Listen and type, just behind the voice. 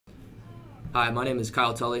Hi, my name is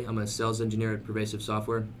Kyle Tully. I'm a sales engineer at Pervasive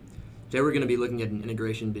Software. Today we're going to be looking at an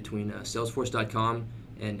integration between Salesforce.com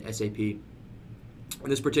and SAP. In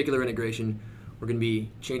this particular integration, we're going to be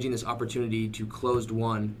changing this opportunity to closed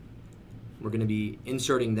won. We're going to be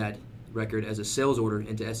inserting that record as a sales order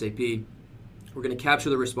into SAP. We're going to capture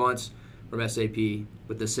the response from SAP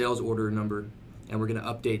with the sales order number, and we're going to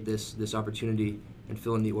update this opportunity and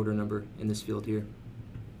fill in the order number in this field here.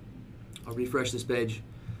 I'll refresh this page,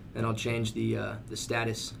 and I'll change the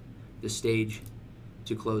status, the stage,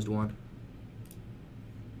 to closed won.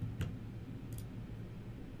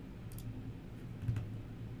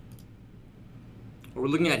 What we're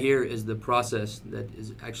looking at here is the process that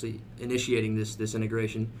is actually initiating this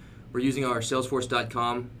integration. We're using our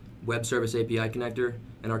Salesforce.com web service API connector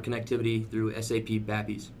and our connectivity through SAP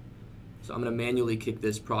BAPIs. So I'm going to manually kick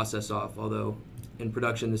this process off, although in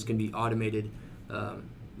production this can be automated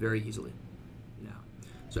very easily.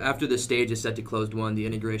 So after the stage is set to closed won, the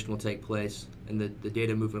integration will take place and the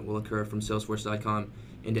data movement will occur from Salesforce.com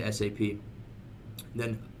into SAP.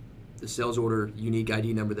 Then the sales order unique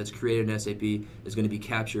ID number that's created in SAP is going to be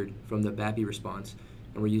captured from the BAPI response,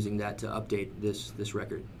 and we're using that to update this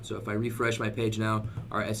record. So if I refresh my page now,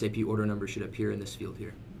 our SAP order number should appear in this field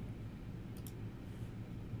here.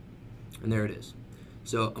 And there it is.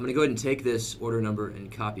 So I'm going to go ahead and take this order number and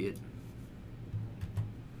copy it.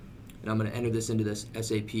 And I'm going to enter this into this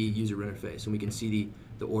SAP user interface, and we can see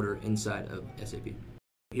the order inside of SAP.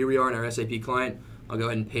 Here we are in our SAP client. I'll go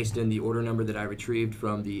ahead and paste in the order number that I retrieved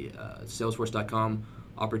from the Salesforce.com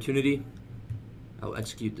opportunity. I'll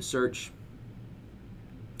execute the search.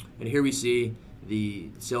 And here we see the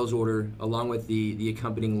sales order along with the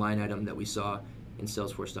accompanying line item that we saw in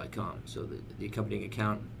Salesforce.com. So the accompanying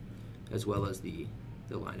account as well as the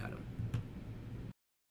line item.